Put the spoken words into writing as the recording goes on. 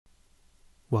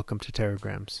Welcome to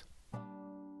Teragrams.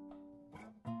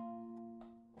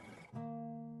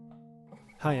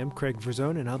 Hi, I'm Craig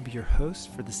Verzone, and I'll be your host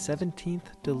for the 17th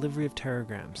delivery of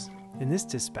Teragrams. In this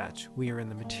dispatch, we are in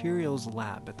the Materials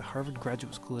Lab at the Harvard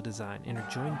Graduate School of Design and are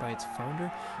joined by its founder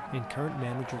and current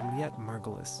manager, Liat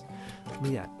Margulis.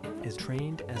 Liat is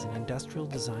trained as an industrial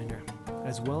designer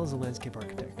as well as a landscape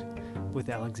architect. With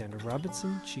Alexander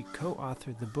Robinson, she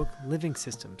co-authored the book Living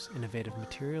Systems, Innovative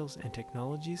Materials and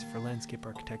Technologies for Landscape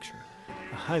Architecture,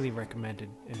 a highly recommended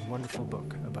and wonderful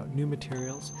book about new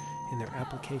materials and their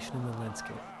application in the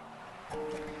landscape.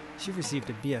 She received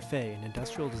a BFA in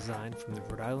Industrial Design from the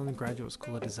Rhode Island Graduate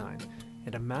School of Design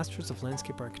and a Master's of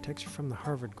Landscape Architecture from the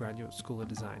Harvard Graduate School of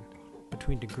Design.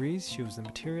 Between degrees, she was the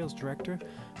Materials Director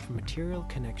for Material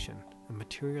Connection, a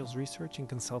materials research and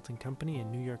consulting company in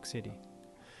New York City.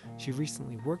 She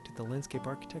recently worked at the landscape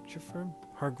architecture firm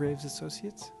Hargreaves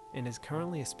Associates and is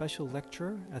currently a special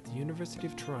lecturer at the University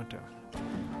of Toronto.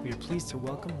 We are pleased to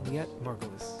welcome Liat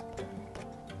Margulis.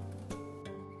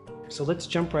 So let's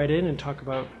jump right in and talk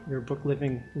about your book,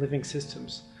 Living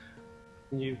Systems.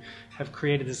 You have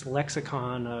created this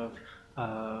lexicon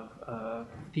of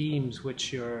themes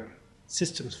which your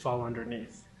systems fall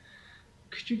underneath.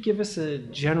 Could you give us a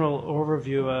general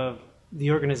overview of the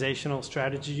organizational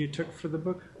strategy you took for the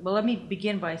book? Well, let me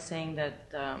begin by saying that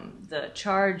the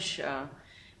charge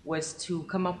was to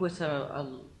come up with a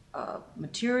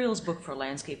materials book for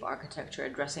landscape architecture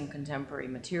addressing contemporary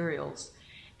materials.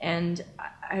 And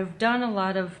I've done a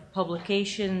lot of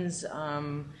publications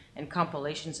and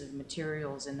compilations of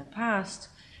materials in the past,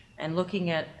 and looking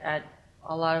at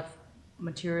a lot of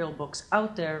material books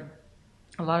out there,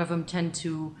 a lot of them tend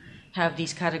to have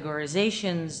these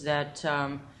categorizations that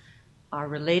are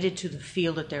related to the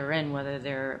field that they're in, whether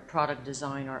they're product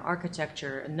design or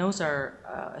architecture, and those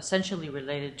are essentially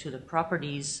related to the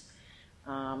properties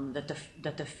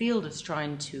that the field is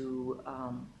trying to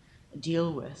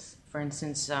deal with. For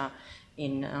instance,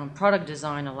 in product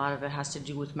design, a lot of it has to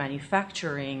do with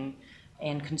manufacturing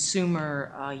and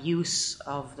consumer use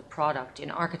of the product.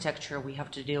 In architecture, we have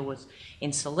to deal with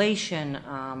insulation,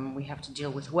 we have to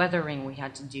deal with weathering, we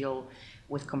had to deal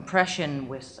with compression,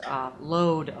 with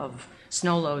load of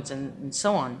snow loads, and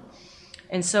so on.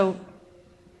 And so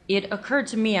it occurred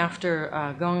to me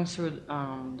after going through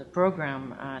the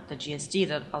program at the GSD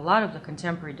that a lot of the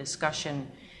contemporary discussion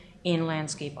in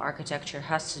landscape architecture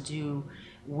has to do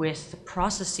with the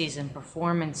processes and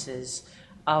performances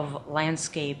of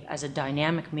landscape as a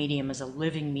dynamic medium, as a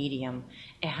living medium.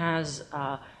 It has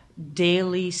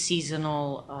daily,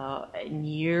 seasonal, and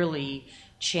yearly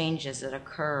changes that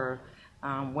occur,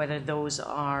 whether those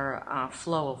are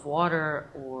flow of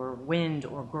water or wind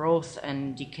or growth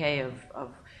and decay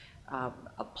of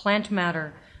plant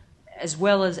matter, as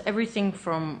well as everything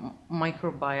from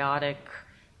microbiotic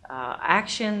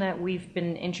action that we've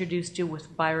been introduced to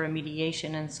with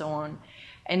bioremediation and so on.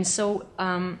 And so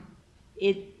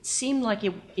it seemed like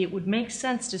it would make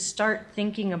sense to start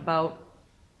thinking about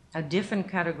a different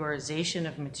categorization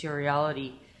of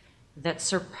materiality that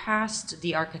surpassed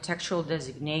the architectural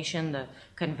designation, the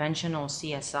conventional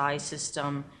CSI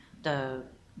system, the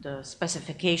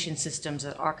specification systems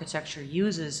that architecture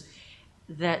uses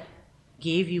that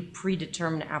gave you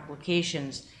predetermined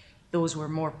applications. Those were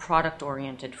more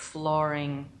product-oriented: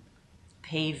 flooring,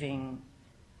 paving,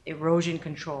 erosion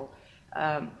control.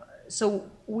 So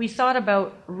we thought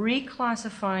about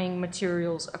reclassifying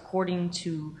materials according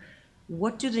to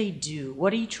what do they do?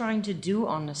 What are you trying to do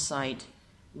on the site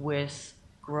with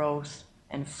growth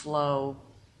and flow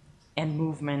and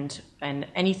movement and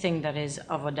anything that is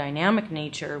of a dynamic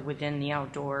nature within the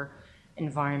outdoor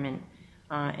environment,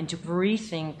 and to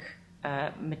rethink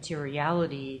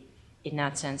materiality in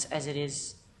that sense, as it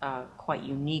is quite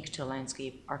unique to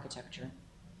landscape architecture.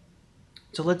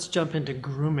 So let's jump into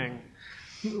grooming.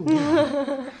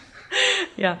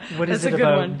 Yeah, what is that's it a good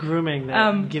about one. Grooming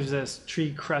that gives us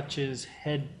tree crutches,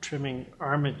 head trimming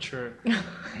armature,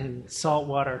 and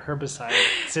saltwater herbicide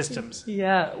systems?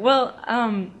 Yeah, well,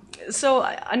 so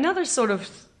another sort of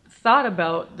thought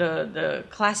about the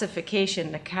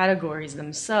classification, the categories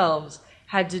themselves,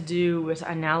 had to do with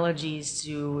analogies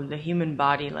to the human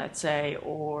body, let's say,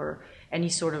 or any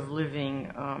sort of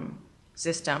living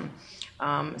system.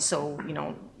 So,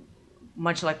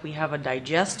 much like we have a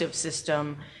digestive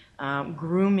system,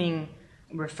 grooming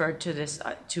referred to this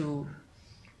to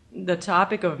the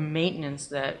topic of maintenance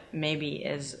that maybe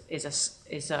is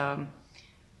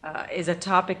a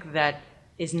topic that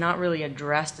is not really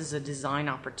addressed as a design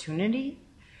opportunity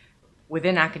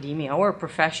within academia or a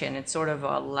profession. It's sort of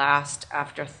a last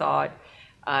afterthought.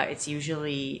 It's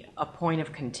usually a point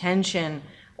of contention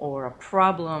or a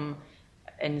problem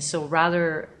And so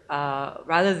rather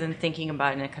than thinking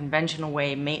about in a conventional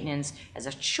way maintenance as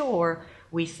a chore,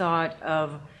 we thought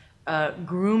of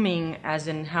grooming as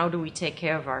in how do we take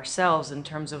care of ourselves in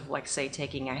terms of, like, say,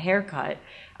 taking a haircut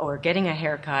or getting a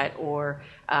haircut, or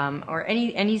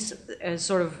any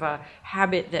sort of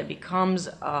habit that becomes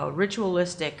a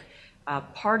ritualistic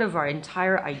part of our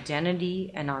entire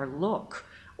identity and our look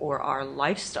or our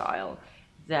lifestyle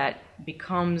that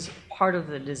becomes part of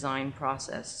the design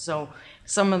process. So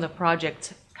some of the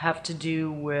projects have to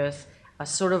do with a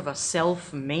sort of a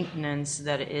self-maintenance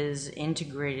that is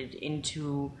integrated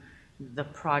into the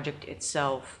project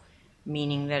itself,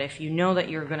 meaning that if you know that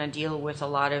you're going to deal with a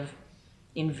lot of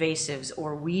invasives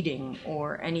or weeding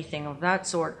or anything of that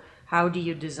sort, how do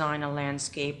you design a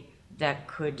landscape that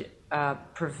could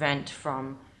prevent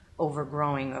from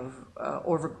overgrowth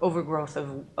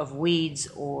of weeds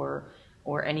or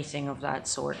anything of that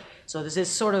sort? So this is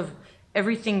sort of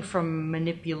everything from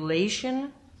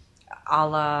manipulation, a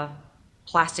la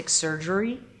plastic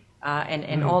surgery,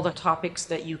 and all the topics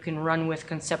that you can run with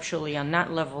conceptually on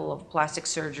that level of plastic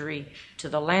surgery, to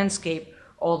the landscape,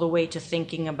 all the way to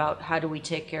thinking about how do we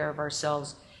take care of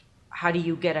ourselves, how do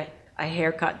you get a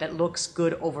haircut that looks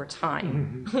good over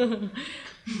time.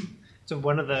 So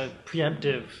one of the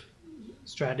preemptive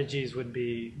strategies would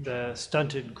be the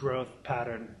stunted growth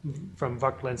pattern from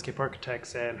Vogt Landscape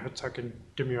Architects and Herzog and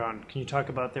de Meuron. Can you talk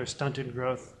about their stunted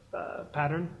growth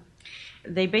pattern?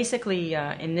 They basically,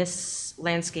 in this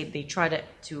landscape, they try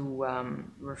to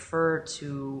refer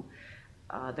to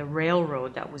the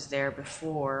railroad that was there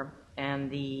before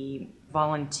and the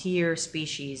volunteer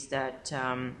species that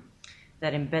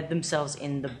embed themselves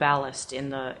in the ballast, in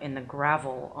the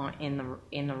gravel,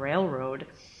 in the railroad.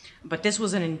 But this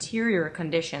was an interior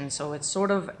condition, so it's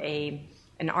sort of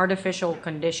an artificial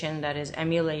condition that is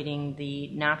emulating the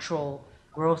natural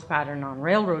growth pattern on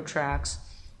railroad tracks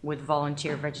with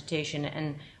volunteer vegetation.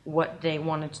 And what they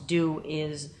wanted to do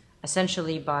is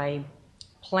essentially, by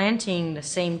planting the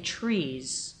same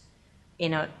trees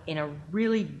in a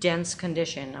really dense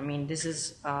condition. I mean, this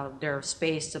is they're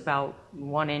spaced about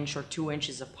 1 inch or 2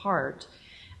 inches apart.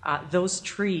 Those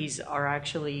trees are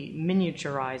actually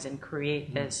miniaturized and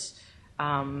create this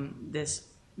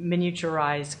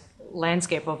miniaturized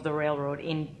landscape of the railroad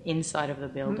inside of the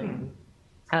building.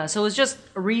 So it's just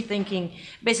rethinking,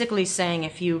 basically saying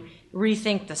if you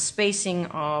rethink the spacing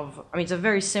of, I mean, it's a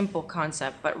very simple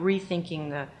concept, but rethinking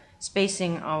the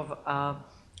spacing of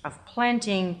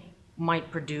planting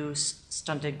might produce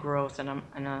stunted growth and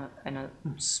a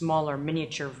smaller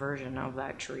miniature version of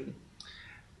that tree.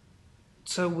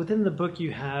 So within the book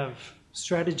you have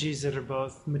strategies that are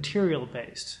both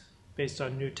material-based, based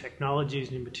on new technologies,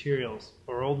 new materials,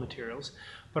 or old materials,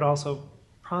 but also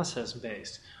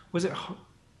process-based. Was it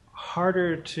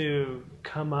harder to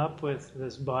come up with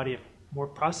this body of more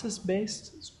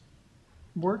process-based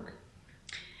work?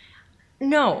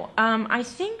 No, I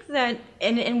think that,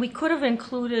 and we could have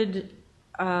included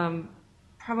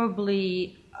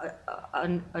probably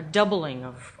a doubling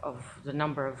of the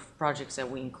number of projects that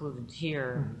we included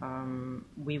here.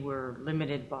 We were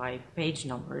limited by page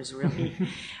numbers, really.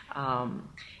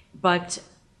 But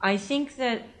I think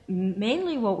that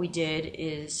mainly what we did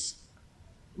is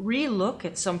re-look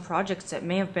at some projects that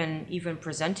may have been even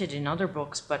presented in other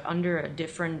books, but under a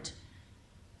different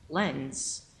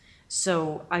lens.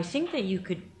 So I think that you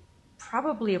could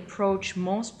probably approach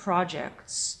most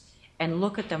projects and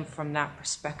look at them from that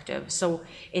perspective. So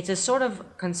it's a sort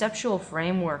of conceptual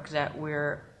framework that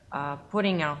we're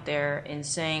putting out there in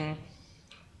saying,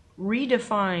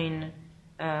 redefine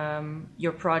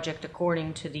your project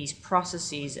according to these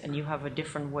processes, and you have a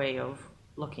different way of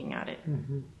looking at it.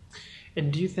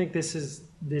 And do you think this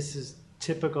is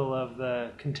typical of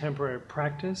the contemporary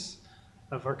practice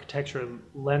of architecture,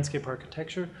 landscape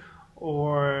architecture,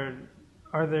 or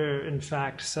are there in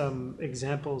fact some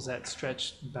examples that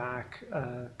stretch back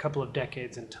a couple of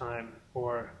decades in time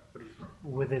or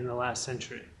within the last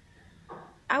century?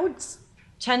 I would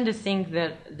tend to think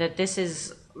that this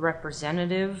is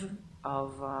representative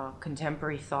of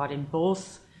contemporary thought in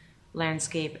both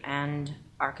landscape and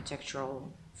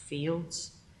architectural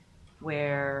fields,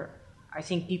 where I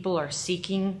think people are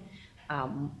seeking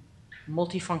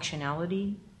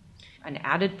multifunctionality, an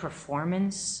added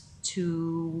performance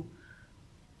to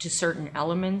certain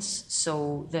elements,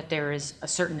 so that there is a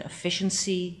certain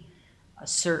efficiency, a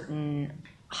certain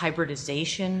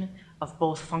hybridization of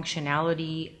both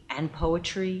functionality and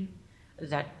poetry,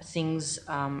 that things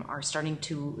are starting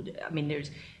to, I mean,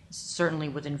 there's certainly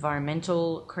with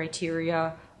environmental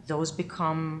criteria, those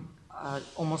become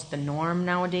almost the norm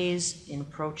nowadays in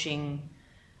approaching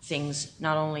things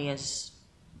not only as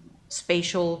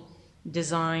spatial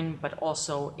design, but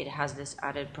also it has this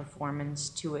added performance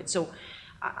to it. So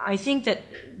I think that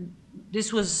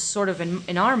this was sort of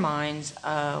in our minds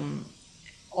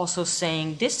also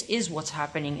saying this is what's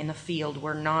happening in the field.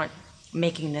 We're not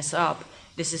making this up.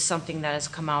 This is something that has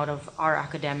come out of our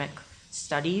academic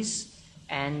studies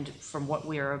and from what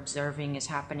we are observing is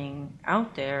happening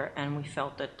out there, and we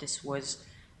felt that this was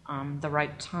the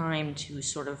right time to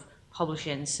sort of publish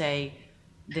it and say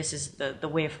this is the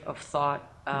way of thought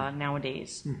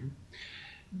nowadays. Mm-hmm.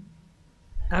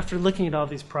 After looking at all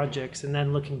these projects and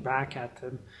then looking back at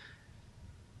them,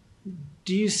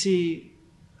 do you see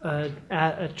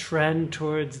a trend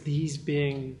towards these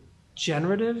being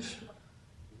generative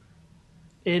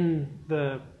in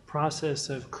the process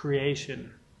of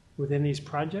creation within these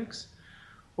projects,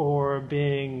 or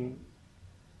being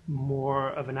more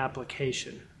of an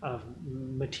application of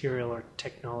material or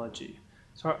technology?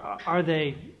 So are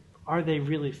they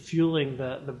really fueling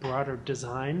the broader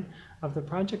design of the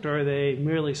project, or are they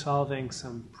merely solving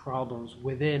some problems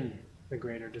within the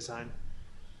greater design?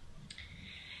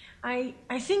 I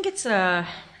think it's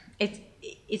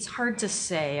hard to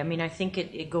say. I mean, I think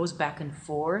it goes back and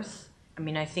forth. I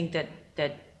mean, I think that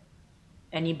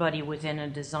anybody within a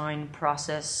design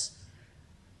process,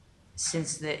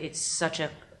 since it's such a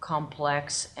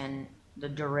complex and the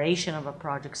duration of a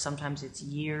project, sometimes it's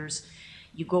years,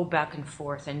 you go back and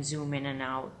forth and zoom in and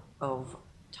out of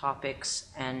topics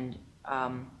and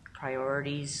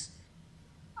priorities.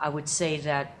 I would say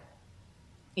that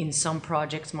in some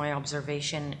projects, my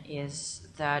observation is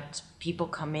that people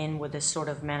come in with this sort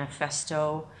of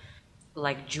manifesto,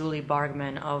 like Julie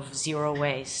Bargmann, of zero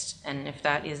waste. And if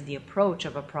that is the approach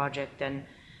of a project,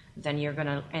 then you're going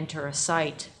to enter a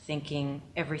site thinking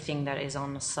everything that is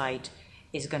on the site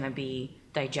is going to be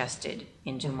digested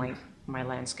into my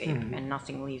landscape, and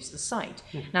nothing leaves the site.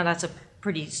 Now, that's a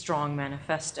pretty strong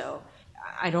manifesto.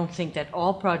 I don't think that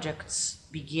all projects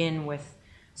begin with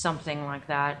something like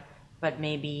that, but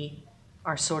maybe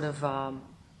are sort of a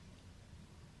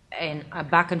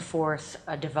back and forth,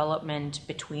 a development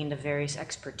between the various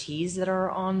expertise that are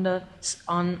on the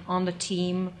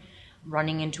team.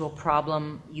 Running into a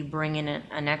problem, you bring in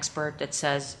an expert that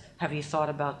says, have you thought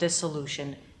about this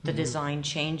solution? The design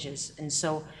changes. And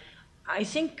so I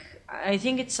think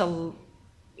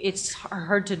it's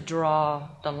hard to draw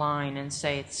the line and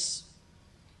say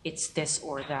it's this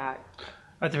or that.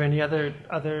 Are there any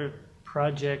other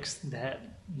projects that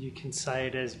you can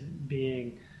cite as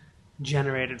being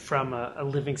generated from a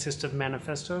living system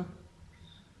manifesto?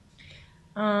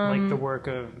 Like the work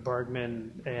of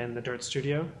Bargmann and the Dirt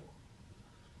Studio?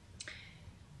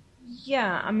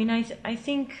 Yeah, I mean, I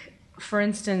think, for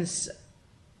instance,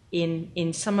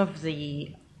 in some of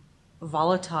the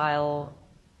volatile,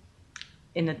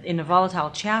 in a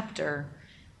volatile chapter,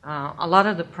 a lot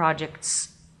of the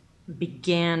projects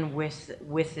began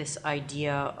with this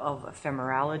idea of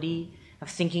ephemerality, of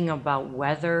thinking about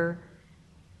weather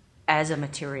as a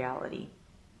materiality.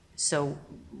 So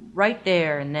right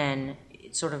there and then,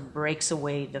 it sort of breaks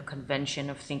away the convention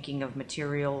of thinking of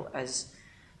material as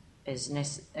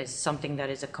something that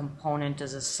is a component,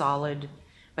 as a solid,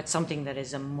 but something that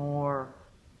is a more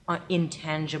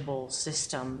intangible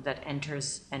system that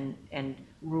enters and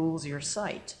rules your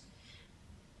site.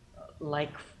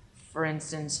 Like, for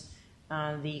instance,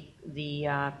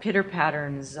 the pitter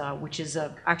patterns, which is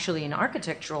actually an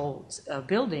architectural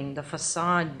building. The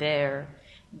facade there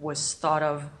was thought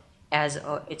of as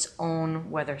its own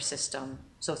weather system.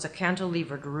 So it's a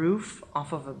cantilevered roof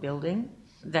off of a building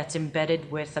that's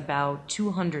embedded with about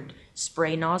 200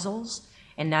 spray nozzles,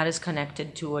 and that is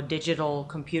connected to a digital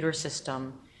computer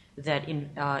system that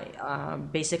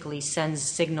basically sends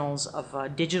signals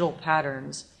of digital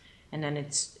patterns, and then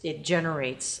it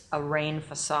generates a rain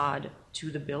facade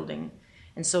to the building.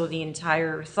 And so the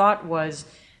entire thought was,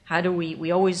 how do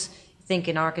we always think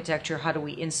in architecture, how do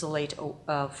we insulate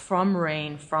from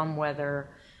rain, from weather?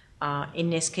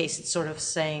 In this case, it's sort of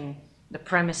saying the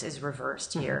premise is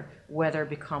reversed here. Weather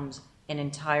becomes an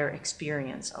entire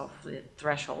experience of the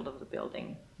threshold of the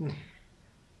building.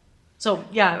 So,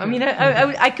 yeah, I mean,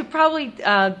 I could probably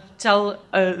tell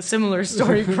a similar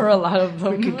story for a lot of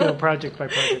them. We could go project by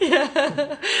project.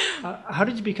 Yeah. How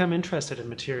did you become interested in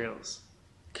materials?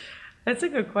 That's a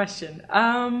good question.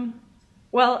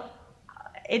 Well,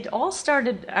 it all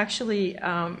started actually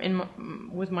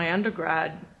with my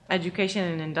undergrad education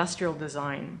in industrial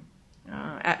design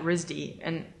at RISD.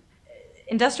 And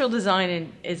industrial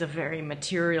design is a very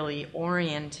materially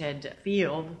oriented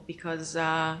field because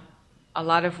a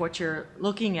lot of what you're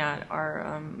looking at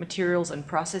are materials and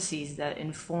processes that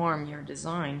inform your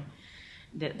design.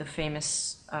 The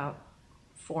famous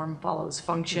form follows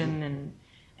function,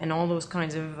 and all those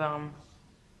kinds of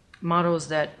mottos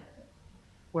that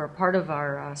were part of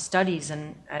our studies.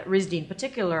 And at RISD in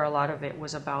particular, a lot of it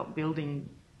was about building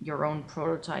your own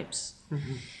prototypes.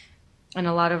 And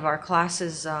a lot of our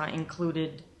classes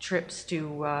included trips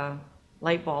to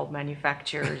light bulb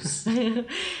manufacturers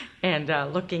and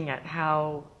looking at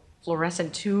how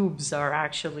fluorescent tubes are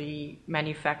actually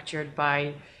manufactured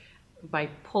by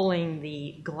pulling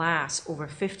the glass over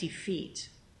 50 feet.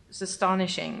 It's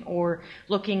astonishing. Or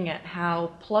looking at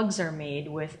how plugs are made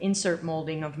with insert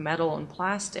molding of metal and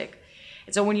plastic.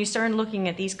 And so when you start looking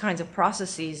at these kinds of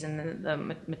processes and the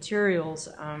materials,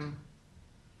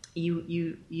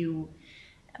 you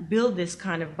build this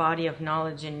kind of body of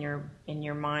knowledge in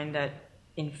your mind that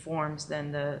informs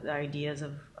then the ideas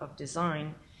of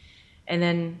design. And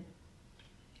then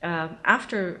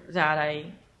after that,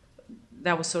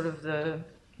 that was sort of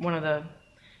one of the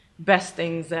best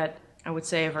things that I would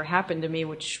say ever happened to me,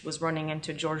 which was running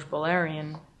into George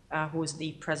Balerian, who was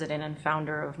the president and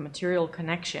founder of Material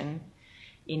Connection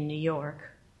in New York.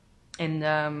 And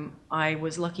I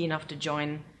was lucky enough to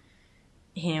join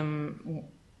him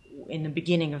in the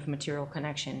beginning of Material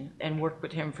Connection and worked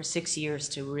with him for 6 years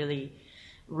to really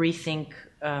rethink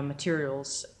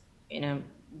materials in a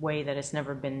way that has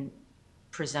never been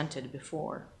presented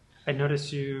before. I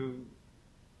noticed you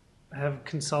have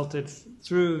consulted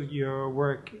through your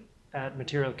work at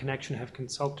Material Connection, have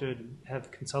consulted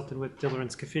with Diller and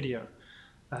Scofidio.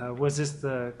 Was this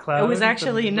the cloud? It was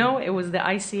actually, no, it was the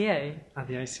ICA.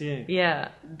 The ICA. Yeah,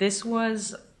 this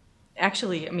was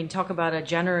actually, I mean, talk about a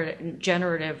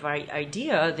generative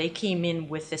idea. They came in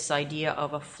with this idea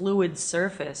of a fluid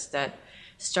surface that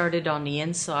started on the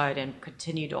inside and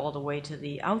continued all the way to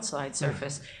the outside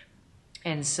surface.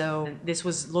 And so this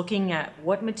was looking at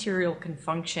what material can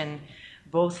function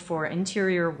both for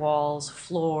interior walls,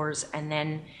 floors, and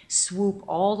then swoop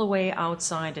all the way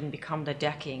outside and become the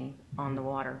decking on the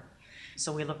water.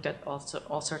 So we looked at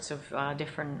all sorts of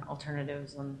different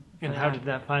alternatives. And how did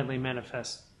that finally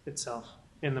manifest itself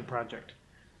in the project?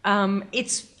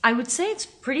 I would say it's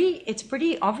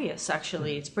pretty obvious,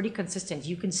 actually. It's pretty consistent.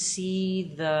 You can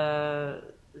see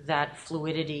that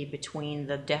fluidity between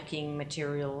the decking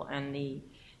material and the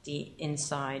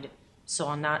inside. So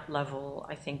on that level,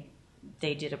 I think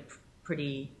they did a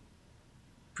pretty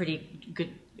good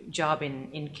job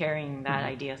in carrying that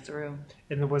idea through.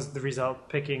 And was the result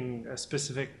picking a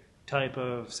specific type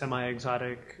of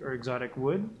semi-exotic or exotic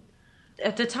wood?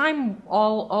 At the time,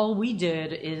 all we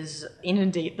did is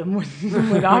inundate them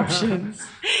with options.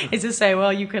 Is to say,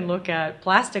 well, you can look at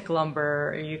plastic lumber,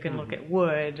 or you can look at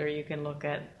wood, or you can look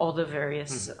at all the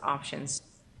various options.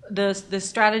 The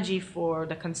strategy for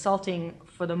the consulting,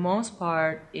 for the most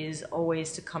part, is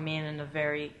always to come in the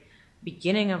very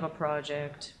beginning of a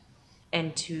project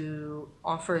and to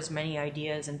offer as many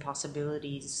ideas and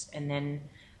possibilities, and then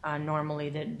normally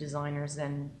the designers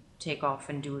then take off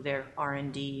and do their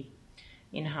R&D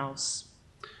in-house.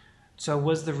 So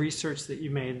was the research that you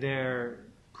made there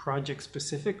project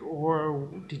specific, or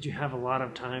did you have a lot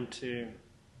of time to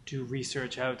do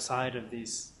research outside of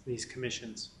these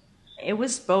commissions? It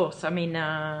was both. I mean,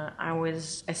 I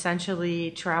was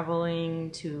essentially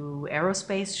traveling to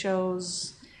aerospace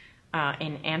shows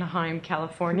in Anaheim,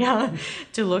 California,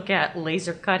 to look at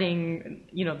laser cutting.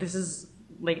 You know, this is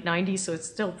late 90s, so it's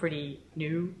still pretty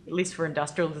new, at least for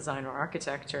industrial design or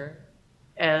architecture.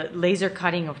 Laser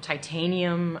cutting of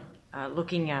titanium,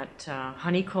 looking at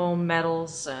honeycomb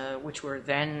metals, which were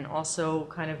then also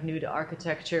kind of new to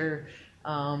architecture,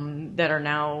 that are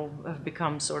now have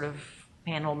become sort of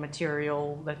panel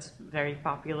material that's very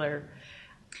popular.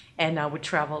 And I would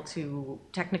travel to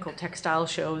technical textile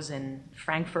shows in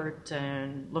Frankfurt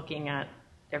and looking at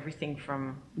everything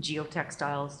from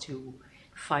geotextiles to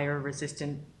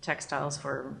fire-resistant textiles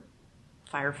for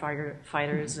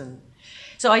firefighters. And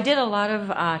so I did a lot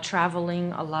of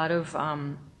traveling, a lot of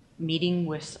meeting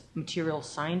with material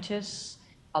scientists,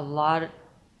 a lot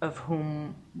of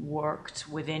whom worked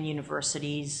within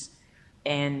universities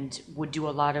and would do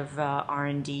a lot of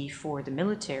R&D for the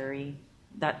military.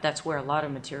 That's where a lot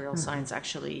of material science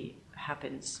actually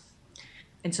happens.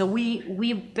 And so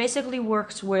we basically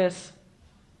worked with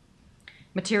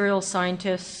material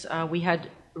scientists. We had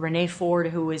Renee Ford,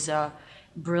 who is a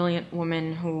brilliant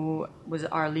woman who was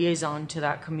our liaison to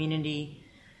that community.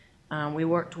 We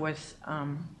worked with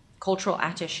cultural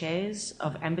attachés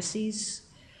of embassies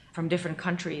from different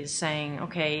countries saying,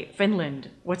 okay, Finland,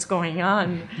 what's going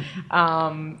on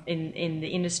in the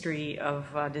industry of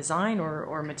design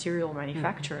or material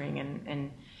manufacturing?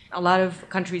 And a lot of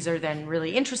countries are then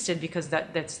really interested because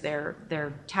that's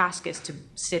their task is to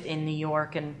sit in New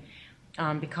York and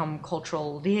become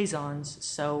cultural liaisons.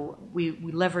 So we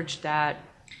leveraged that.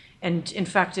 And in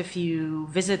fact, if you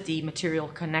visit the Material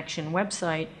Connection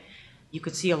website, you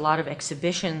could see a lot of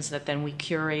exhibitions that then we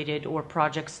curated, or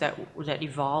projects that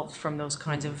evolved from those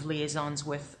kinds of liaisons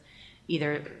with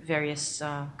either various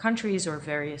countries or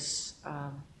various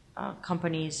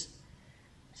companies.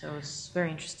 So it's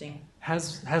very interesting.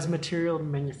 Has material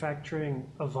manufacturing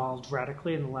evolved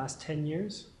radically in the last 10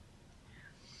 years?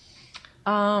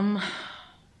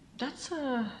 That's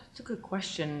a good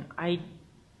question. I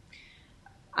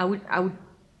would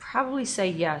probably say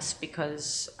yes,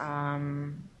 because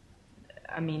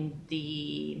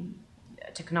the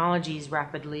technology is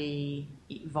rapidly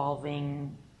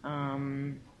evolving.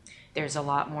 There's a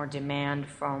lot more demand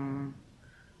from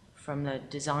the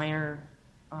designer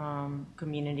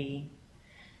community.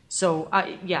 So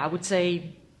I would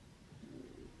say,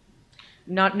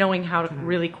 not knowing how to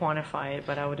really quantify it,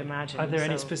 but I would imagine. Are there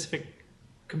any specific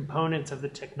components of the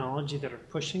technology that are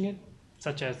pushing it,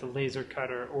 such as the laser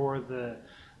cutter or the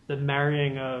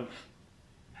marrying of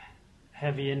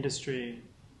heavy industry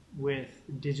with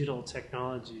digital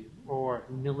technology, or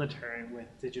military with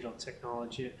digital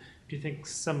technology? Do you think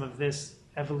some of this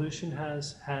evolution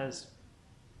has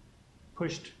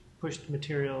pushed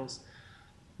material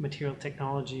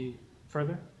technology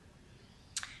further?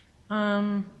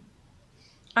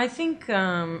 I think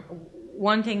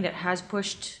one thing that has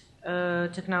pushed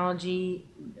technology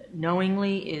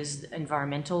knowingly is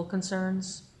environmental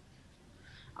concerns.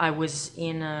 I was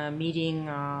in a meeting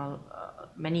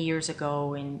many years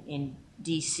ago in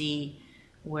DC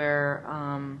where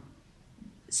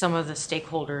some of the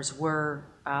stakeholders were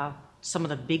some of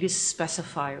the biggest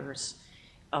specifiers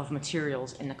of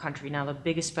materials in the country. Now, the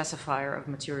biggest specifier of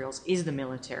materials is the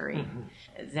military. Mm-hmm.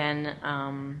 Then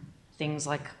things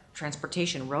like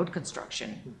transportation, road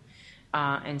construction,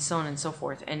 and so on and so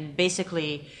forth. And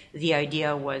basically, the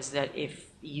idea was that if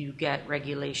you get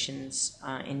regulations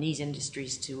in these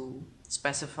industries to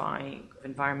specify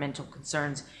environmental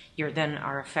concerns, you then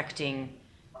are affecting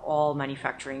all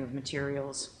manufacturing of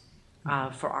materials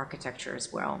for architecture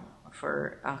as well,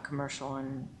 for commercial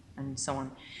and so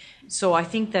on. So I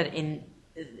think that in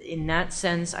that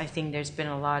sense, I think there's been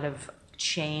a lot of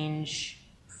change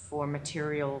for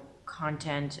material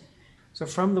content. So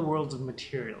from the world of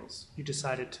materials, you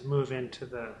decided to move into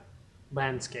the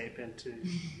landscape and to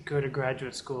go to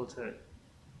graduate school to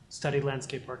study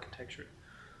landscape architecture.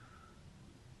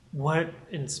 What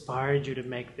inspired you to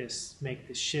make this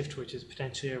shift, which is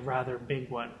potentially a rather big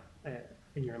one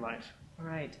in your life?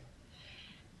 Right.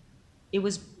 It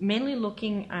was mainly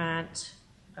looking at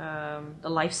the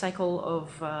life cycle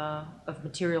of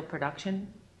material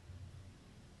production,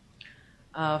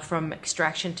 from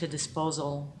extraction to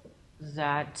disposal,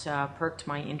 that perked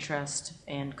my interest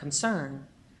and concern.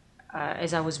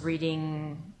 As I was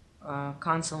reading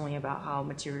constantly about how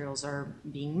materials are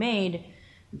being made,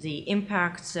 the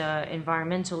impact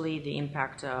environmentally, the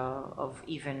impact of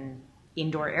even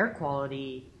indoor air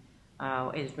quality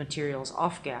as materials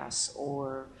off gas,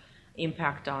 or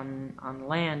impact on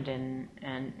land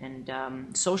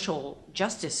and social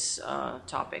justice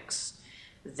topics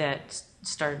that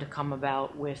started to come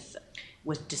about with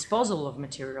disposal of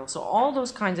materials. So all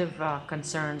those kinds of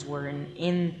concerns were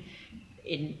in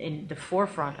the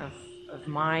forefront of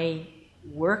my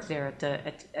work there at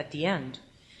the end.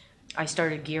 I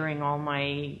started gearing all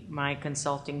my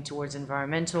consulting towards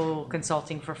environmental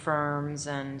consulting for firms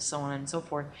and so on and so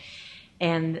forth.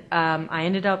 And I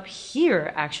ended up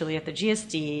here, actually, at the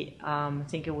GSD, I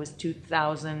think it was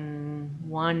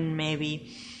 2001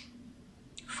 maybe,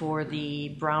 for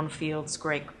the Brownfields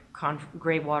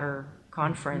Greywater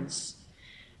Conference,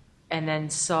 and then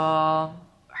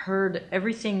heard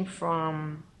everything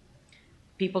from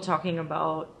people talking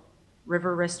about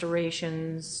river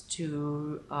restorations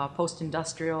to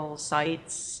post-industrial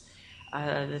sites,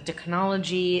 the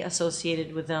technology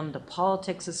associated with them, the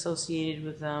politics associated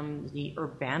with them, the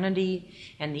urbanity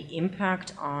and the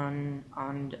impact on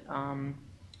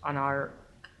our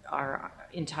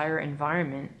entire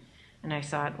environment. And I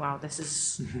thought, wow, this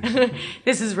is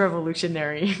this is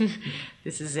revolutionary.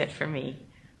 This is it for me.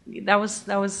 That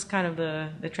was kind of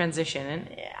the transition.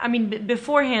 And I mean,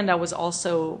 beforehand, I was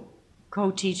also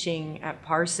co-teaching at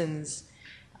Parsons,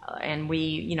 and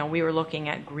we were looking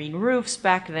at green roofs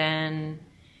back then,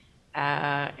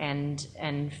 and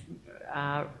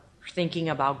thinking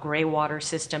about gray water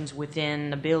systems within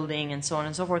the building and so on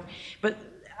and so forth. But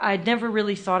I'd never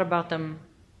really thought about them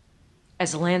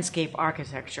as landscape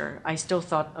architecture. I still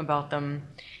thought about them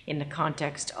in the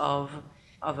context of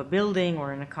a building,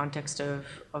 or in the context of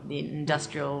the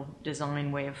industrial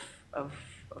design way of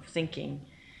thinking.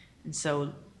 And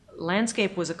so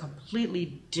landscape was a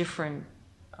completely different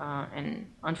and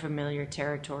unfamiliar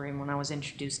territory. And when I was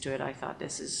introduced to it, I thought,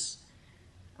 this is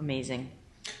amazing.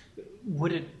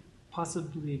 Would it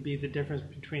possibly be the difference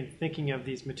between thinking of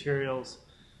these materials,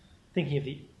 thinking of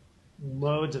the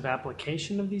modes of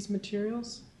application of these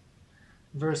materials,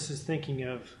 versus thinking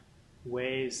of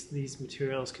ways these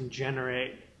materials can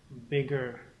generate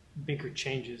bigger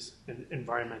changes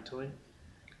environmentally?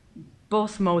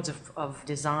 Both modes of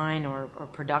design or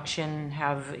production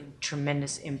have a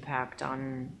tremendous impact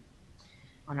on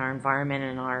our environment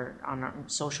and on our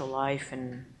social life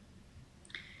and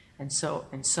so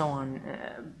on.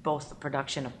 Both the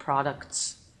production of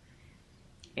products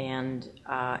and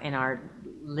in our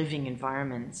living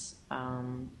environments.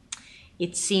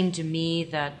 It seemed to me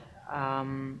that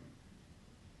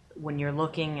when you're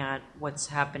looking at what's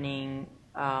happening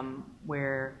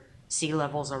where sea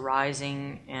levels are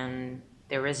rising and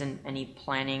there isn't any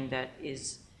planning that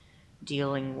is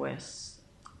dealing with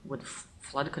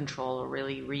flood control or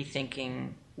really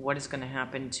rethinking what is going to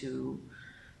happen to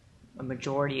a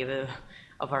majority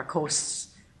of our coasts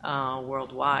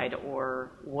worldwide,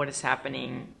 or what is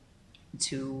happening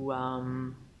to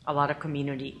a lot of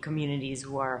communities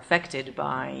who are affected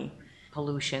by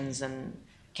pollutions, and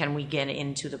can we get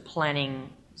into the planning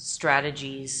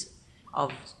strategies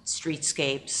of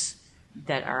streetscapes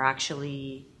that are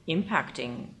actually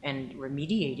impacting and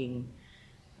remediating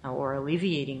or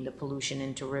alleviating the pollution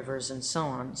into rivers and so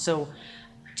on. So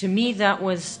to me, that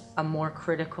was a more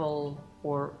critical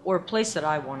or a place that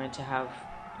I wanted to have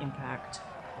impact.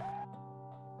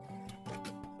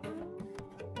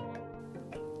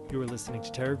 You are listening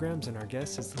to Terragrams, and our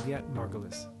guest is Liat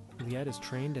Margulis. Liat is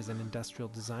trained as an industrial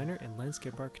designer and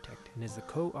landscape architect and is the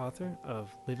co-author of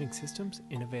Living Systems,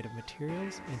 Innovative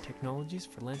Materials and Technologies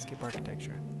for Landscape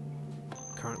Architecture.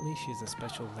 Currently, she is a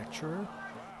special lecturer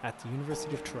at the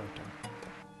University of Toronto.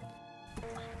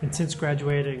 And since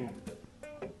graduating,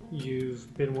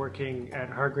 you've been working at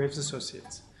Hargreaves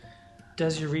Associates.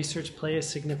 Does your research play a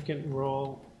significant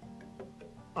role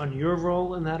on your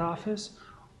role in that office?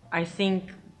 I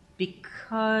think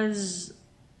because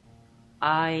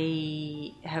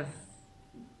I have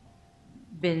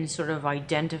been sort of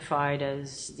identified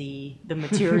as the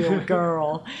material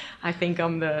girl, I think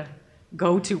I'm the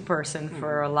go-to person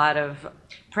for a lot of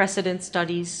precedent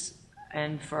studies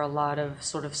and for a lot of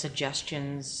sort of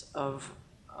suggestions of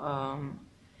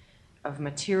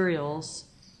materials.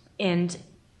 And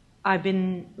I've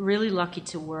been really lucky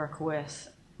to work with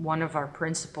one of our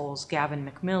principals, Gavin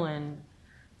McMillan,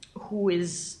 who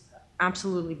is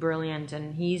absolutely brilliant,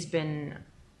 and he's the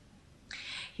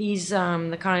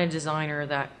kind of designer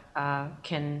that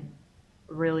can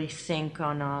really think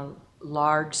on a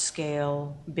large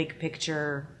scale, big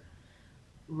picture,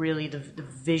 really the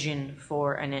vision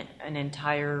for an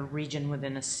entire region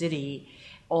within a city,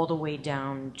 all the way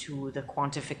down to the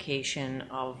quantification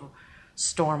of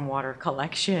stormwater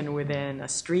collection within a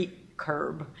street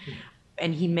curb.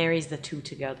 And he marries the two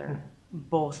together,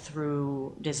 both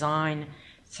through design,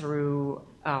 through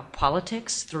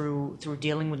politics, through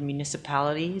dealing with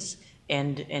municipalities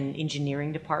and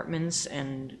engineering departments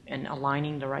and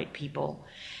aligning the right people.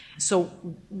 So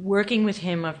working with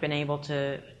him, I've been able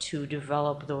to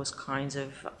develop those kinds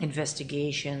of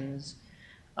investigations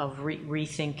of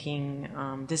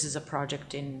rethinking. This is a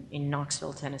project in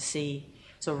Knoxville, Tennessee.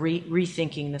 So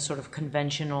rethinking the sort of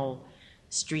conventional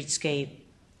streetscape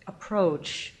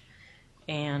approach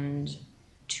and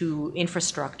to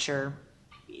infrastructure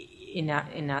in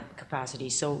that capacity.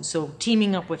 So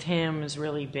teaming up with him has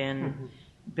really been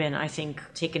I think,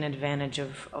 taken advantage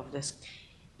of this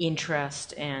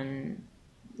interest, and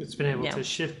it's been able to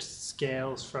shift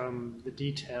scales from the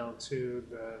detail to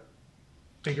the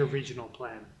bigger regional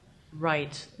plan.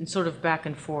 Right, and sort of back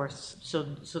and forth. So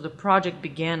the project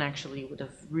began actually with a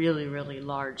really, really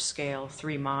large scale,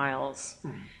 3 miles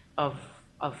of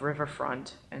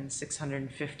riverfront and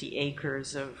 650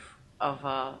 acres of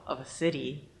a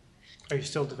city. Are you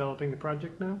still developing the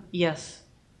project now? Yes.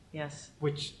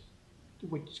 Which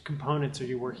components are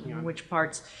you working on? Which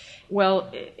parts? Well,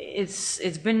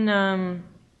 it's been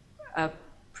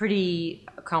pretty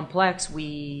complex.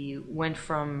 We went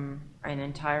from an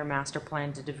entire master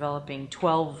plan to developing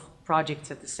 12 projects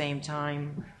at the same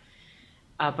time,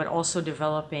 but also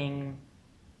developing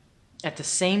at the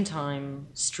same time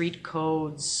street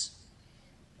codes,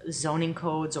 zoning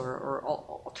codes, or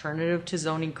alternative to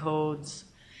zoning codes.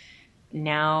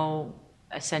 Now,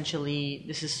 essentially,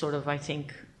 this is sort of, I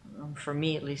think, for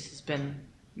me at least, has been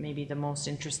maybe the most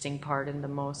interesting part and the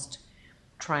most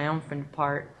triumphant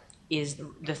part. is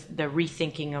the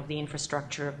rethinking of the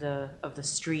infrastructure of the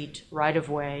street right of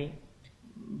way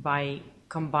by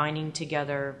combining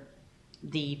together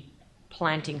the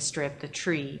planting strip, the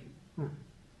tree,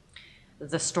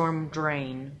 the storm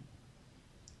drain,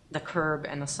 the curb,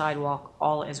 and the sidewalk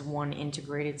all as one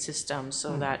integrated system,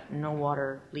 so that no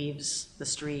water leaves the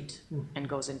street and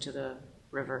goes into the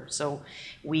river. So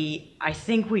I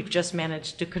think we've just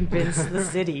managed to convince the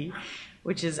city,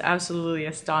 which is absolutely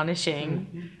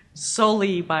astonishing,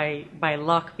 solely by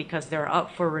luck, because they're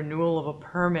up for renewal of a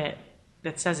permit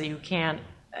that says that you can't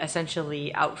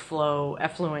essentially outflow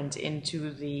effluent into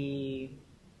the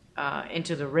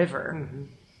river.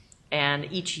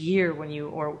 And each year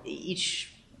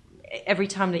every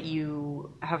time that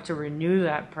you have to renew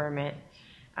that permit,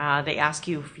 they ask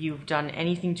you if you've done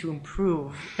anything to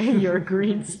improve your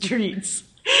green streets.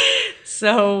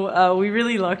 So we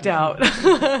really lucked out.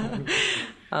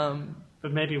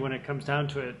 But maybe when it comes down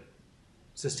to it,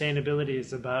 sustainability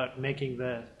is about making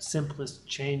the simplest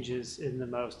changes in the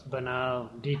most banal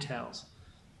details.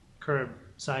 Curb,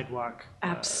 sidewalk,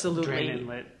 absolutely. Drain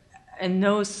inlet. And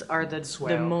those are the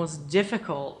Swale. most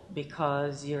difficult,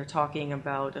 because you're talking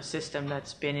about a system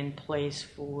that's been in place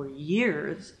for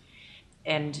years,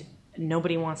 and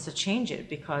nobody wants to change it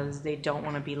because they don't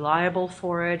want to be liable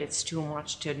for it. It's too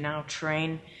much to now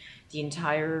train the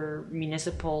entire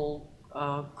municipal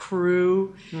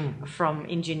crew, from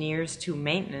engineers to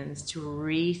maintenance, to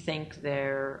rethink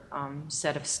their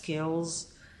set of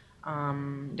skills,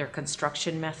 their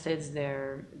construction methods,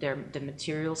 the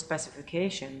material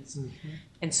specifications.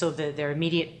 And so their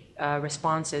immediate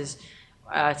response is,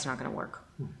 it's not going to work.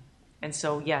 And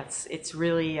so, yeah, it's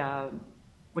really,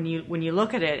 when you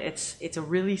look at it, it's a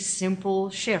really simple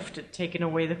shift at taking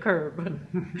away the curb.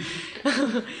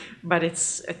 But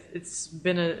it's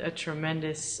been a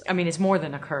tremendous, I mean, it's more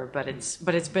than a curb, but it's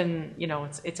been,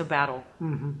 it's a battle.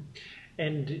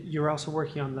 And you're also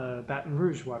working on the Baton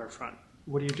Rouge waterfront.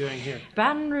 What are you doing here?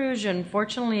 Baton Rouge,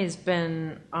 unfortunately, has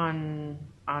been on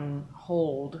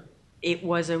hold. It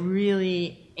was a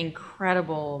really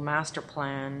incredible master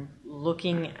plan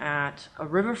looking at a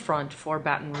riverfront for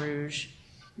Baton Rouge.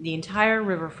 The entire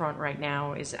riverfront right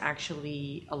now is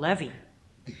actually a levee.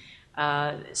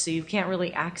 So you can't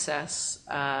really access,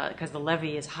 because the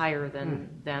levee is higher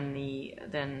than the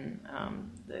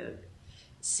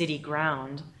city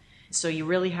ground. So you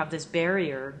really have this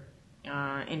barrier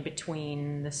in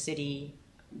between the city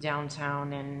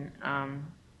downtown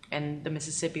and the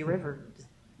Mississippi River,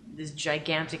 this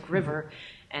gigantic river,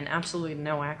 and absolutely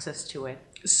no access to it.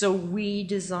 So we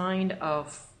designed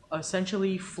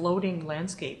essentially floating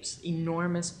landscapes,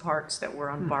 enormous parks that were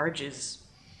on barges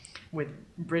with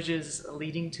bridges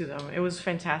leading to them. It was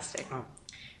fantastic. Oh.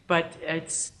 But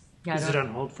it's... Yeah, is it on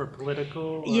hold for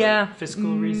political or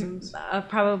fiscal reasons?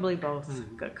 Probably both.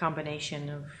 A combination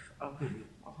of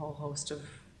a whole host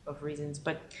of reasons.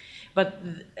 But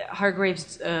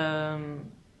Hargreaves,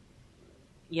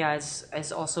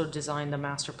 has also designed the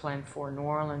master plan for New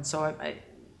Orleans. So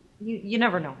you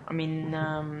never know. I mean,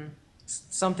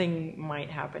 something might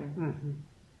happen.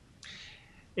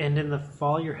 And in the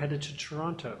fall, you're headed to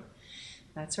Toronto.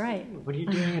 That's right. What are you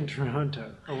doing in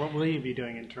Toronto? Or what will you be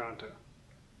doing in Toronto?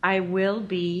 I will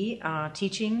be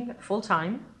teaching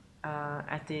full-time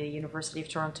at the University of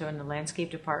Toronto in the landscape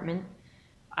department.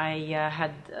 I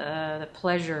had the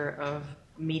pleasure of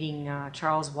meeting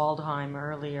Charles Waldheim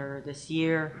earlier this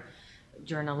year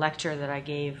during a lecture that I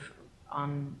gave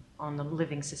on the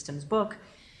Living Systems book.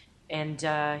 And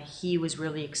he was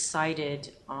really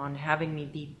excited on having me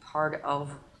be part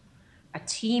of a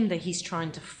team that he's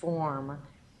trying to form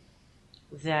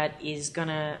that is going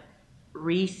to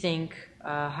rethink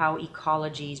how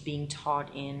ecology is being taught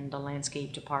in the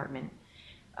landscape department.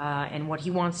 And what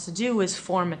he wants to do is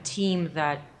form a team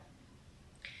that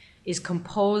is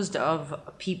composed of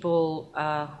people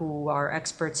who are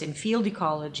experts in field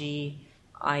ecology,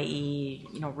 i.e.,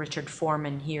 Richard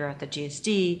Foreman here at the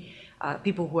GSD,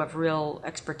 people who have real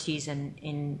expertise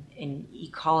in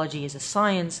ecology as a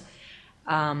science,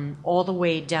 all the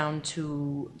way down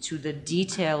to the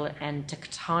detail and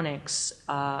tectonics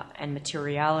and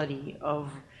materiality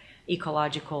of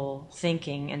ecological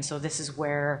thinking. And so this is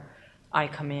where I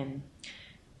come in.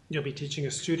 You'll be teaching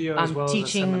a studio as well as a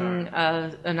seminar.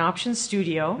 I'm teaching an option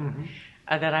studio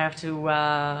that I have to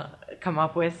come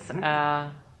up with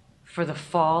for the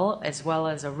fall, as well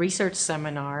as a research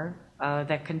seminar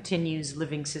that continues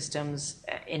Living Systems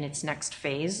in its next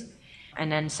phase.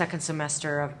 And then second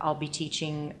semester, I'll be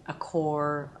teaching a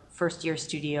core first-year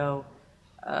studio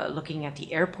looking at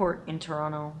the airport in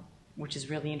Toronto, which is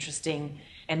really interesting,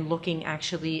 and looking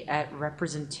actually at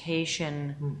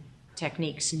representation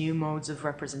techniques, new modes of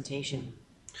representation.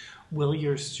 Will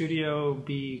your studio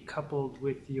be coupled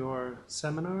with your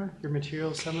seminar, your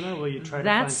materials seminar? Will you try to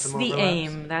find some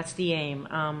overlaps? That's the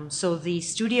aim. So the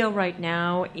studio right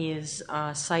now is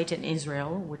a site in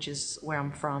Israel, which is where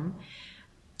I'm from.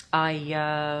 I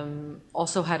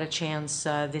also had a chance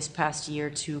this past year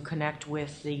to connect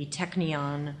with the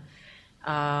Technion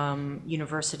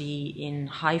University in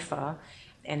Haifa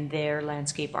and their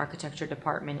landscape architecture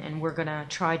department, and we're going to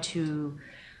try to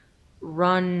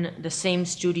run the same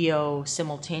studio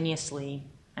simultaneously.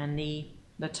 And the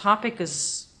topic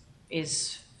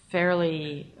is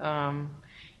fairly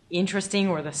interesting,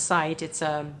 or the site. It's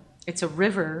a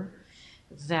river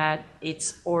that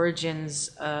its origins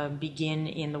begin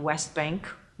in the West Bank.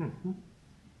 Mm-hmm.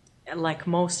 Like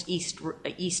most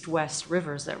east-west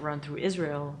rivers that run through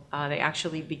Israel, they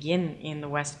actually begin in the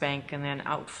West Bank and then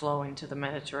outflow into the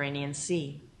Mediterranean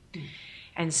Sea. Mm.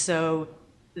 And so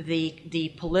the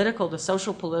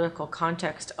social political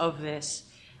context of this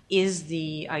is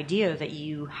the idea that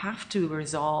you have to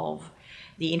resolve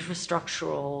the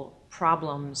infrastructural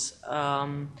problems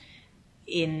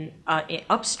in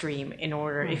upstream in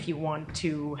order, if you want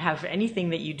to have anything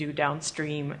that you do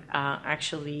downstream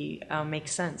actually make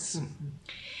sense. Mm-hmm.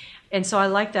 And so I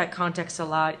like that context a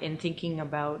lot in thinking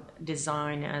about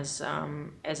design as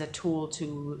a tool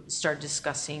to start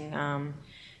discussing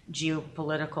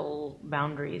geopolitical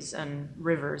boundaries, and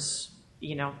rivers,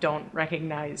 don't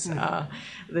recognize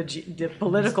the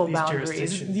political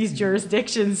boundaries, these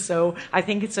jurisdictions. So I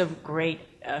think it's a great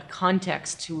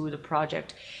context to the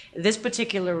project. This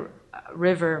particular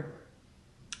river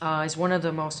is one of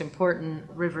the most important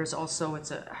rivers. Also,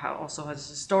 also has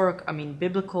historic,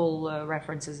 biblical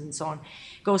references and so on.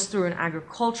 Goes through an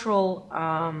agricultural,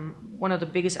 one of the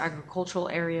biggest agricultural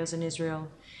areas in Israel,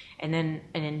 and then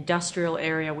an industrial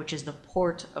area, which is the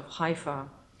port of Haifa,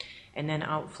 and then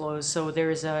outflows. So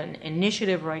there is an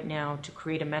initiative right now to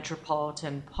create a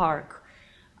metropolitan park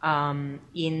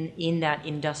in that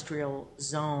industrial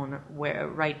zone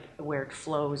where it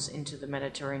flows into the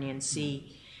Mediterranean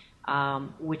Sea,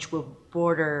 which will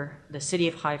border the city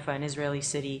of Haifa, an Israeli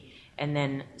city, and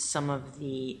then some of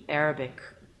the Arabic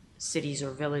cities or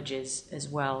villages as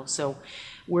well. So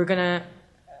we're going to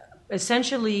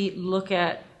essentially look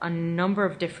at a number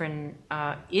of different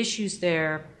issues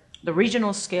there. The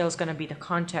regional scale is going to be the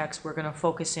context. We're going to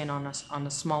focus in on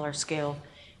the smaller scale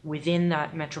within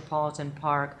that metropolitan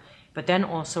park, but then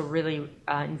also really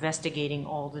investigating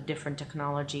all the different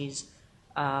technologies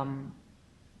of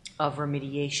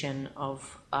remediation,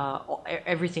 of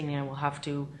everything that will have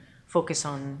to focus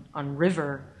on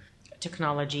river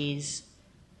technologies.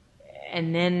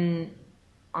 And then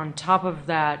on top of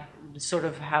that, sort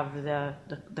of have the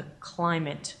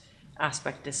climate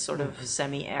aspect, this sort of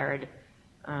semi-arid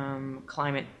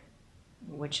climate,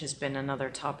 which has been another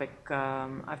topic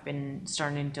I've been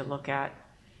starting to look at.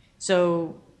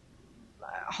 So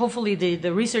hopefully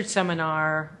the research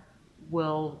seminar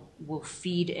will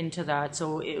feed into that.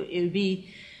 So it would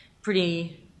be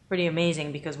pretty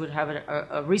amazing, because we'd have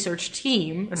a research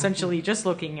team essentially just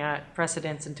looking at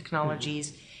precedents and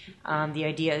technologies. The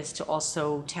idea is to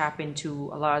also tap into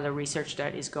a lot of the research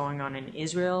that is going on in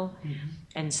Israel,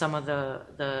 and some of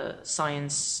the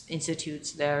science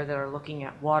institutes there that are looking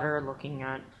at water, looking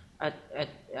at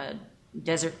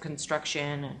desert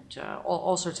construction, and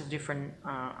all sorts of different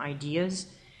ideas.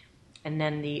 And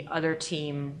then the other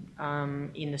team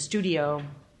in the studio,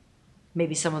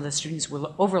 maybe some of the students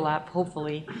will overlap,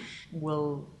 hopefully,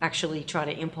 will actually try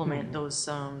to implement those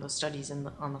studies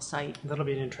on the site. That'll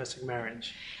be an interesting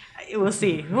marriage. We'll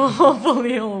see.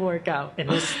 Hopefully it'll work out. And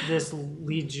this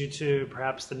leads you to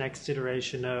perhaps the next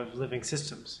iteration of Living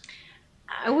Systems.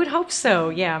 I would hope so.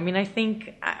 Yeah. I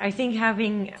think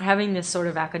having this sort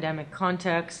of academic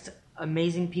context,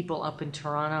 amazing people up in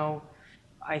Toronto,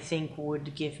 I think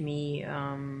would give me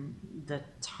the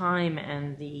time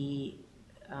and the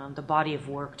body of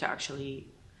work to actually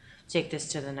take this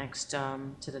to the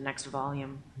next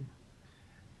volume.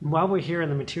 While we're here in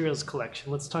the materials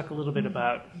collection, let's talk a little bit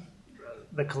about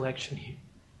the collection here.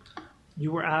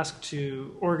 You were asked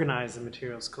to organize the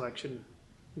materials collection,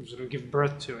 sort of give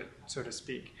birth to it, so to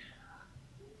speak.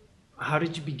 How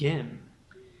did you begin?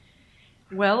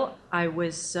 Well, I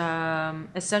was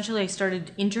essentially I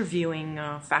started interviewing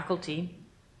faculty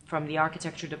from the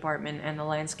architecture department and the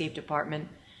landscape department,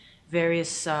 various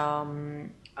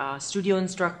studio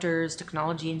instructors,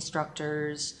 technology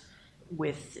instructors,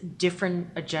 with different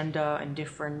agenda and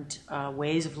different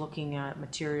ways of looking at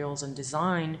materials and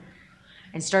design,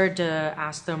 and started to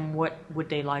ask them what would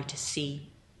they like to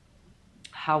see,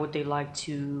 how would they like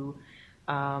to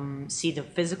see the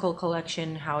physical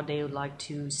collection, how they would like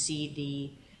to see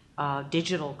the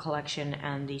digital collection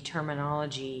and the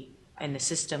terminology and the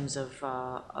systems of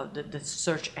the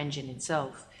search engine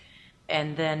itself.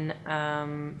 And then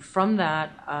from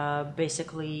that,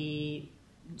 basically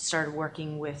started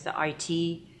working with the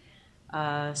IT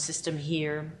system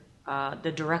here,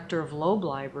 the director of Loeb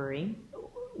Library.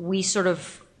 We sort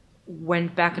of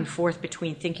went back and forth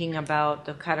between thinking about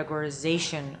the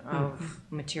categorization of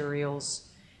materials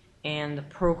and the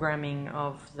programming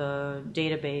of the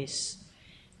database.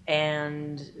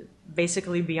 And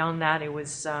basically beyond that, it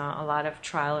was a lot of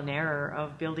trial and error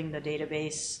of building the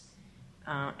database,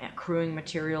 accruing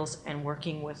materials, and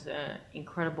working with an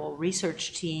incredible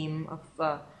research team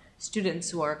of students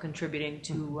who are contributing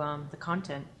to the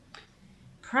content.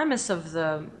 Premise of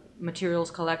the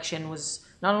materials collection was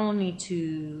not only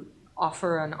to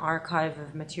offer an archive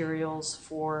of materials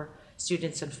for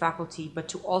students and faculty, but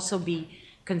to also be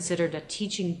considered a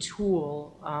teaching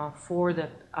tool for the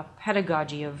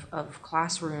pedagogy of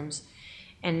classrooms,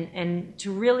 and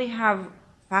to really have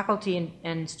faculty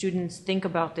and students think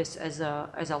about this as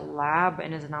a lab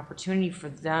and as an opportunity for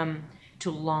them to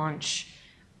launch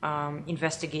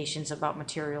investigations about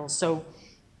materials. So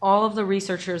all of the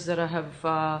researchers that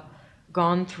have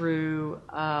gone through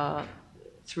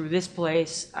this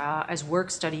place as work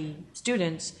study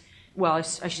students, well,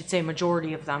 I should say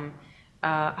majority of them,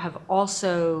 have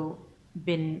also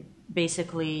been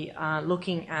basically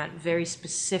looking at very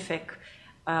specific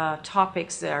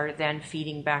topics that are then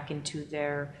feeding back into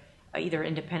their either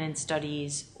independent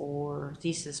studies or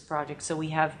thesis projects. So we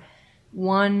have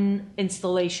one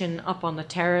installation up on the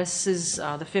terraces,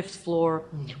 the 5th floor,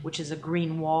 which is a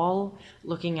green wall,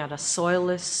 looking at a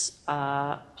soilless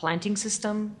planting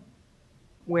system,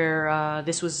 where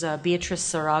this was Beatrice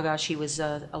Saraga. She was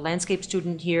a landscape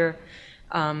student here,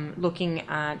 looking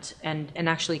at, and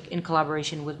actually in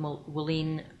collaboration with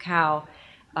Wileen Cow,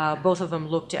 both of them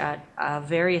looked at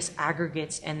various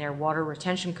aggregates and their water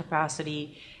retention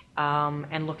capacity,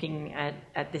 and looking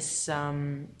at this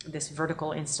this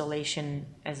vertical installation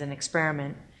as an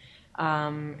experiment.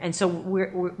 And so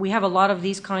we have a lot of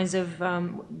these kinds of.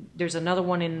 There's another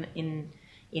one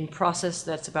in process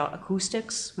that's about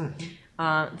acoustics,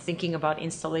 thinking about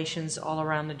installations all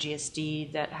around the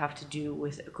GSD that have to do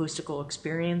with acoustical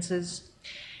experiences.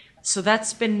 So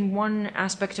that's been one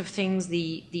aspect of things.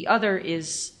 The other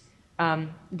is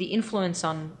the influence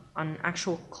on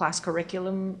actual class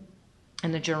curriculum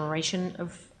and the generation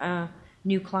of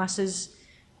new classes,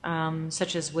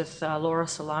 such as with Laura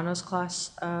Solano's class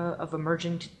of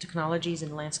Emerging Technologies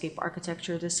in Landscape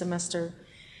Architecture this semester.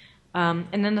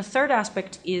 And then the third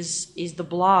aspect is the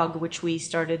blog, which we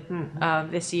started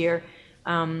this year,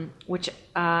 which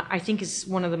I think is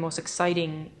one of the most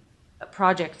exciting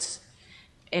projects.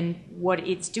 And what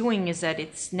it's doing is that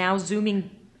it's now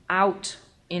zooming out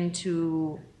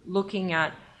into looking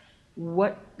at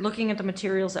the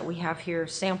materials that we have here,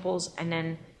 samples, and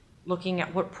then looking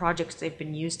at what projects they've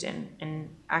been used in, and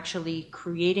actually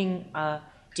creating a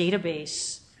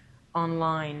database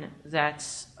online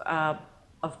that's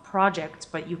of projects,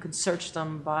 but you can search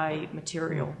them by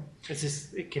material.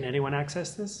 Can anyone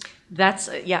access this? That's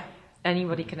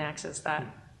anybody can access that.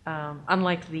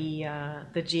 Unlike the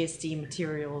GSD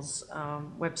materials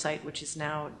website, which is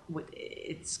now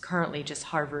it's currently just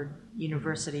Harvard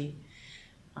University.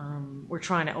 We're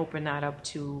trying to open that up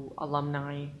to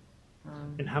alumni.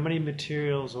 And how many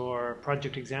materials or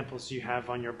project examples do you have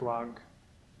on your blog?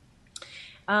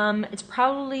 It's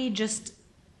probably just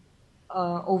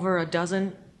over a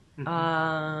dozen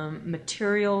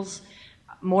materials,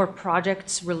 more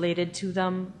projects related to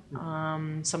them.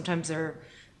 Sometimes there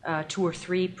are 2 or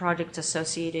 3 projects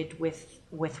associated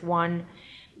with one.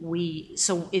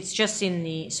 So it's just in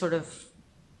the sort of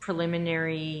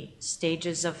preliminary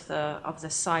stages of the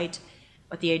site,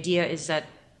 but the idea is that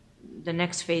the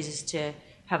next phase is to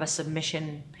have a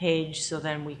submission page, so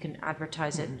then we can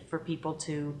advertise it for people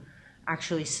to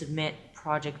actually submit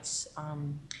projects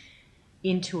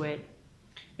into it.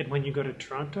 And when you go to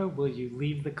Toronto, will you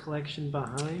leave the collection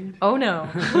behind? Oh no,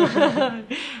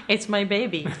 it's my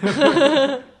baby.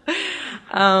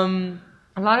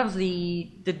 A lot of the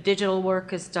digital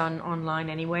work is done online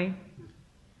anyway.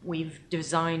 We've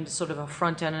designed sort of a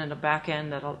front end and a back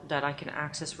end that I can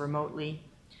access remotely.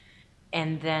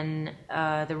 And then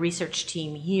the research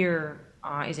team here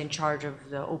is in charge of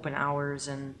the open hours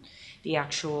and the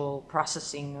actual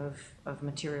processing of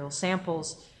material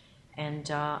samples. And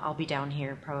I'll be down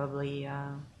here probably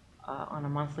on a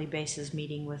monthly basis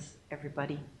meeting with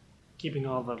everybody. Keeping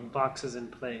all the boxes in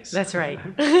place. That's right.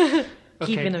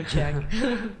 Keeping them checked.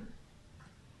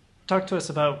 Talk to us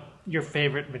about your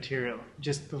favorite material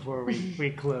just before we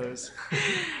close.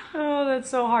 Oh, that's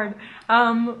so hard.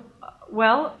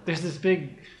 Well, There's this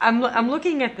big. I'm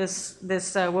looking at this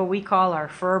what we call our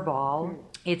fur ball.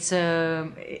 It's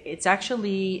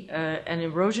actually an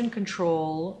erosion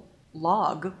control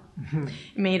log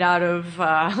made out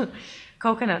of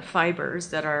coconut fibers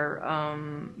that are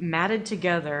matted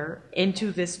together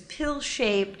into this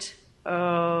pill-shaped,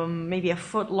 maybe a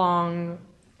foot-long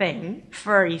thing,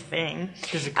 furry thing.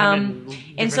 Does it come in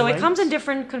different and so it comes in lengths?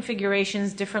 different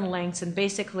configurations, different lengths, and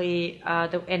basically,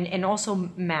 and also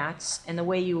mats. And the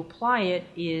way you apply it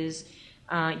is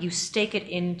you stake it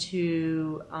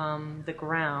into the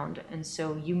ground, and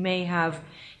so you may have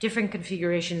different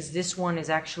configurations. This one is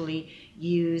actually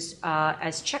used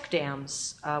as check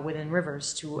dams within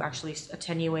rivers to actually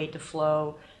attenuate the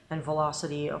flow and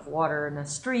velocity of water in a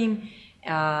stream.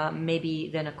 Maybe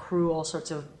then accrue all sorts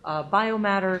of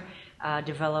biomatter,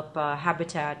 develop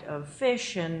habitat of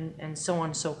fish, and so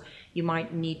on. So you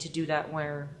might need to do that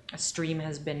where a stream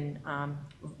has been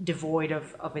devoid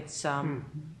of its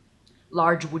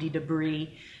large woody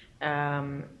debris,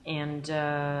 and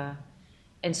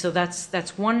so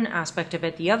that's one aspect of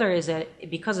it. The other is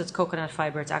that because it's coconut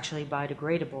fiber, it's actually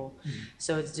biodegradable.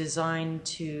 So it's designed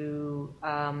to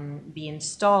be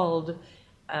installed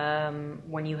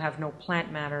when you have no plant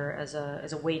matter as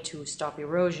a way to stop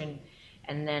erosion,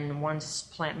 and then once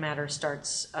plant matter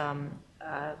starts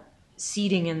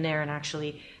seeding in there and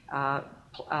actually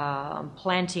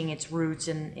planting its roots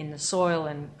in the soil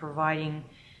and providing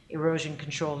erosion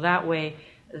control that way,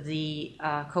 the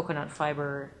coconut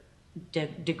fiber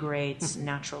degrades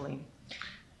naturally.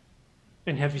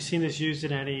 And have you seen this used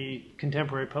in any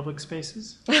contemporary public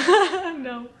spaces?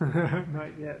 No,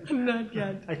 Not yet. not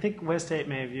yet. I think West 8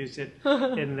 may have used it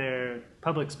in their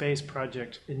public space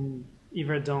project in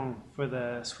Yverdon for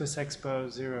the Swiss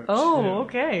Expo 02. Oh,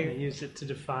 They okay. used it to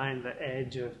define the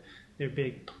edge of their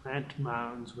big plant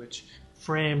mounds, which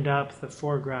framed up the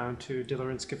foreground to De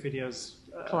Lorenzo Video's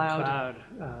Cloud.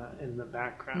 in the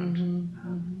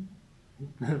background.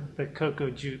 The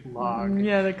cocoa jute log.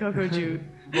 Yeah, the cocoa jute.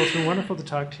 Well, it's been wonderful to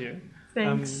talk to you.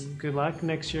 Thanks. Good luck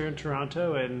next year in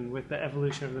Toronto and with the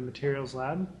evolution of the Materials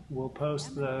Lab. We'll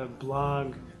post the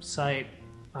blog site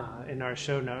in our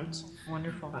show notes,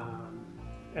 Wonderful.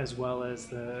 as well as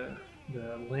the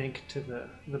link to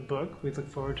the book. We look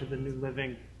forward to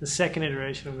the second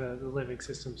iteration of the Living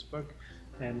Systems book.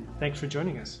 And thanks for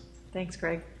joining us. Thanks,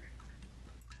 Greg.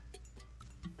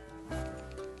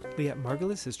 Liette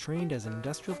Margulis is trained as an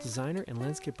industrial designer and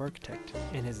landscape architect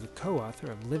and is the co-author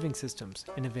of Living Systems,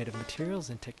 Innovative Materials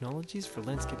and Technologies for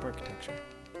Landscape Architecture.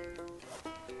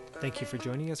 Thank you for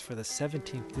joining us for the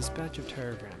 17th Dispatch of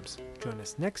Terragrams. Join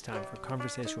us next time for a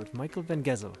conversation with Michael van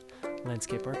Gezel,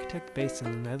 landscape architect based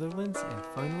in the Netherlands and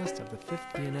finalist of the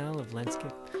 5th Biennale of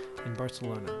Landscape in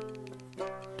Barcelona.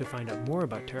 To find out more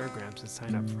about Terragrams and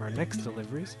sign up for our next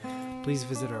deliveries, please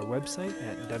visit our website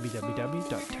at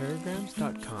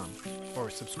www.terragrams.com or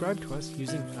subscribe to us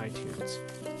using iTunes.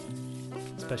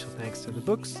 Special thanks to the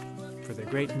Books for their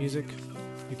great music.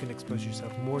 You can expose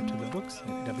yourself more to the books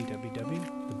at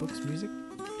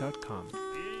www.thebooksmusic.com.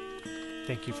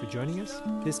 Thank you for joining us.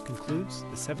 This concludes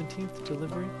the 17th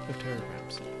delivery of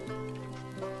Terragrams.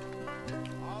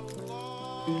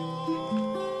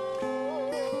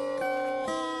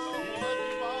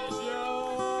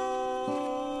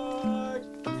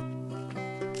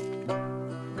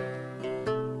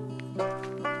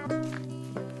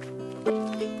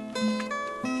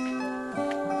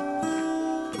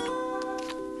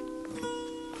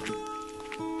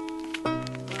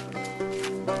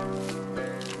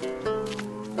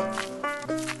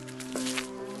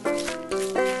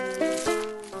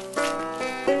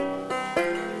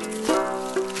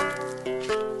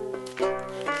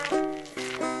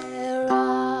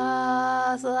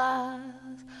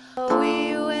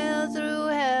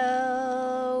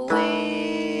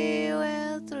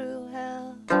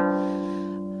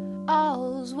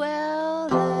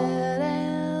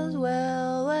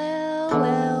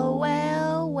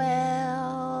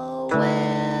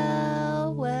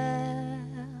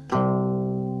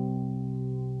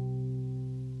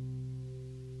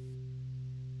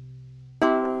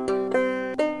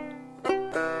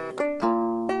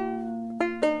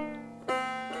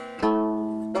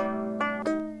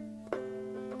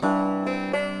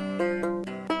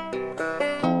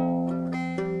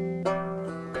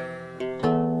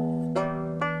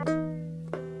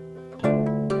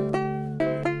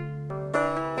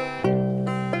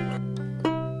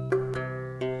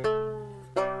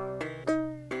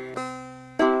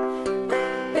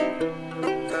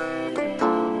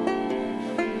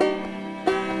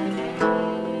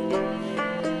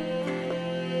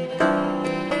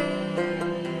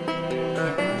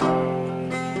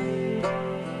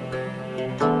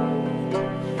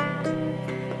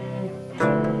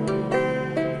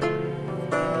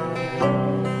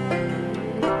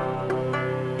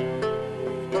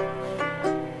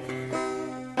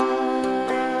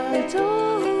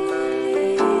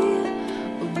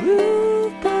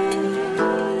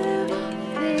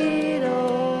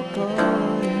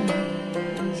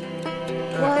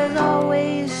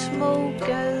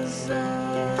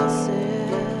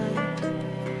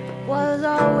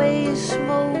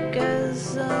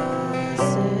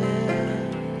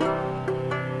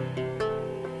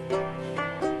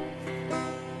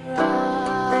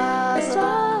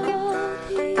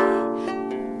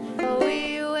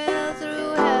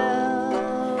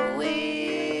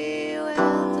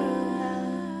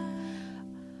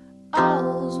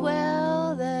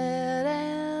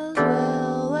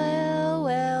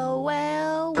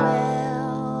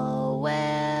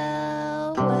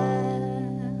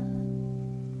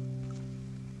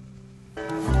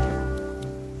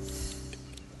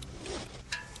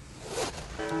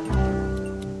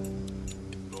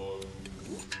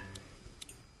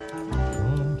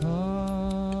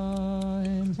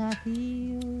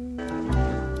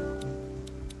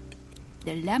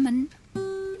 the lemon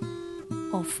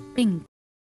of pink.